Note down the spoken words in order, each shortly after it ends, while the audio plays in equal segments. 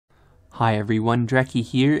Hi everyone, Dreki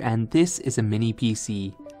here, and this is a mini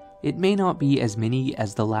PC. It may not be as mini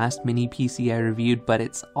as the last mini PC I reviewed, but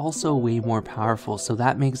it's also way more powerful, so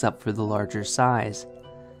that makes up for the larger size.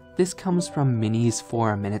 This comes from Mini's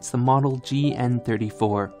Forum, and it's the model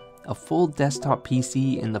GN34, a full desktop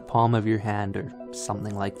PC in the palm of your hand, or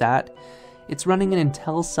something like that. It's running an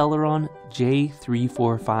Intel Celeron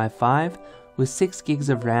J3455 with 6 gigs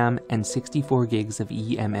of RAM and 64 gigs of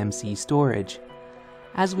eMMC storage.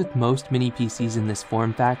 As with most mini PCs in this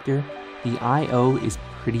form factor, the I/O is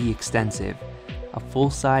pretty extensive. A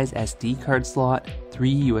full-size SD card slot,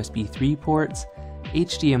 3 USB 3 ports,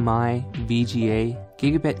 HDMI, VGA,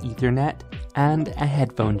 Gigabit Ethernet, and a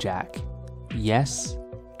headphone jack. Yes,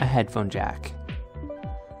 a headphone jack.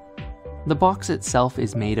 The box itself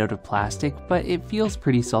is made out of plastic, but it feels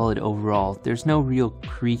pretty solid overall. There's no real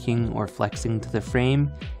creaking or flexing to the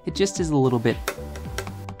frame, it just is a little bit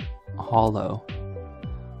hollow.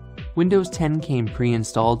 Windows 10 came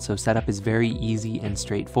pre-installed, so setup is very easy and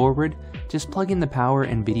straightforward. Just plug in the power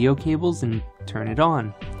and video cables and turn it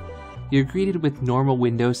on. You're greeted with normal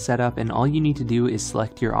Windows setup, and all you need to do is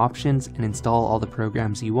select your options and install all the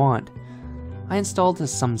programs you want. I installed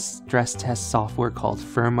some stress test software called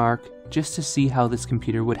FeiyuTech just to see how this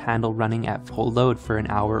computer would handle running at full load for an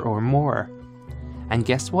hour or more. And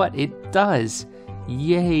guess what? It does!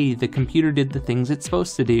 Yay, the computer did the things it's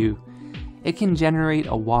supposed to do. It can generate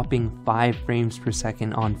a whopping 5 frames per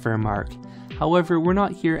second on FeiyuTech. However, we're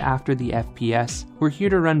not here after the FPS, we're here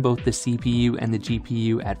to run both the CPU and the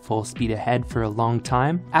GPU at full speed ahead for a long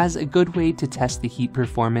time, as a good way to test the heat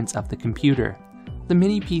performance of the computer. The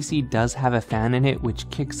mini PC does have a fan in it which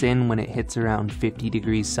kicks in when it hits around 50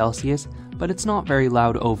 degrees Celsius, but it's not very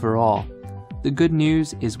loud overall. The good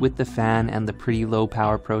news is with the fan and the pretty low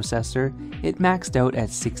power processor, it maxed out at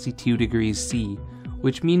 62 degrees C,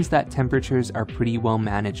 which means that temperatures are pretty well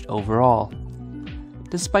managed overall.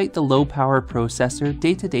 Despite the low power processor,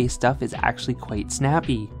 day-to-day stuff is actually quite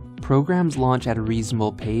snappy. Programs launch at a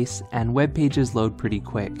reasonable pace, and web pages load pretty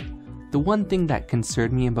quick. The one thing that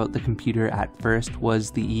concerned me about the computer at first was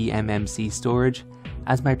the eMMC storage,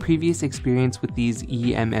 as my previous experience with these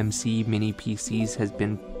eMMC mini PCs has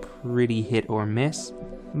been pretty hit or miss.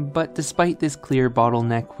 But despite this clear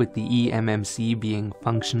bottleneck with the eMMC being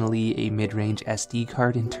functionally a mid-range SD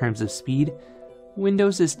card in terms of speed,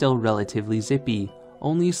 Windows is still relatively zippy,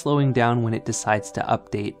 only slowing down when it decides to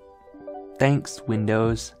update. Thanks,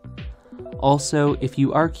 Windows. Also, if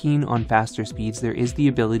you are keen on faster speeds, there is the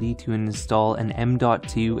ability to install an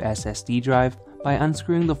M.2 SSD drive by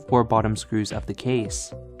unscrewing the 4 bottom screws of the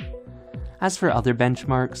case. As for other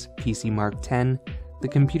benchmarks, PC Mark 10, the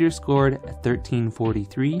computer scored a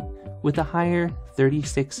 1343, with a higher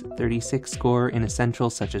 3636 score in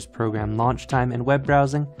essentials such as program launch time and web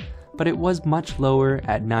browsing, but it was much lower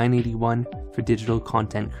at 981 for digital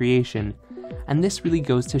content creation, and this really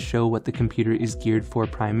goes to show what the computer is geared for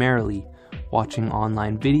primarily: watching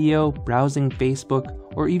online video, browsing Facebook,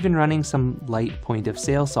 or even running some light point of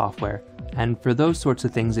sale software. And for those sorts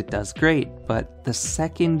of things it does great, but the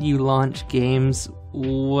second you launch games,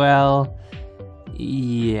 well,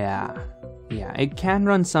 yeah, it can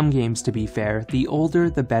run some games to be fair. The older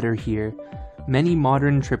the better here. Many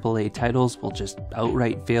modern AAA titles will just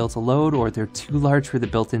outright fail to load, or they're too large for the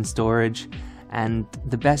built-in storage, and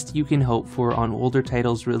the best you can hope for on older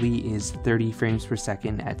titles really is 30 frames per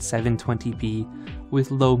second at 720p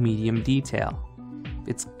with low medium detail.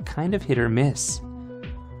 It's kind of hit or miss.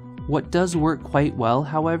 What does work quite well,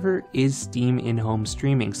 however, is Steam in-home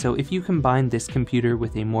streaming, so if you combine this computer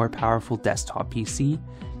with a more powerful desktop PC,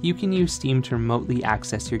 you can use Steam to remotely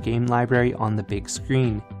access your game library on the big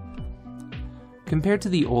screen. Compared to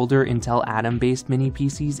the older Intel Atom-based mini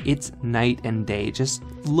PCs, it's night and day. Just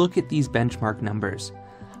look at these benchmark numbers.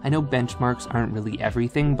 I know benchmarks aren't really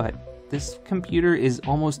everything, but this computer is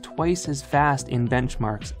almost twice as fast in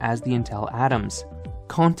benchmarks as the Intel Atoms.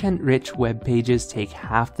 Content-rich web pages take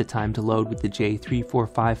half the time to load with the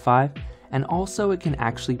J3455, and also it can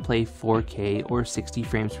actually play 4K or 60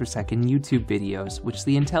 frames per second YouTube videos, which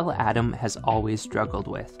the Intel Atom has always struggled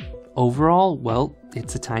with. Overall, well,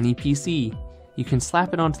 it's a tiny PC. You can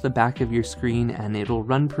slap it onto the back of your screen and it'll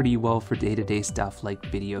run pretty well for day-to-day stuff like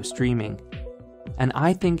video streaming. And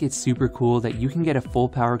I think it's super cool that you can get a full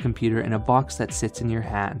power computer in a box that sits in your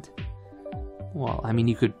hand. Well, I mean,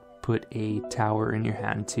 you could put a tower in your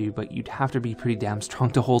hand too, but you'd have to be pretty damn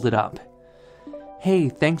strong to hold it up. Hey,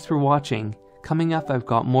 thanks for watching. Coming up, I've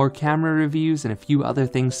got more camera reviews and a few other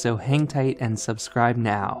things, so hang tight and subscribe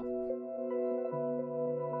now.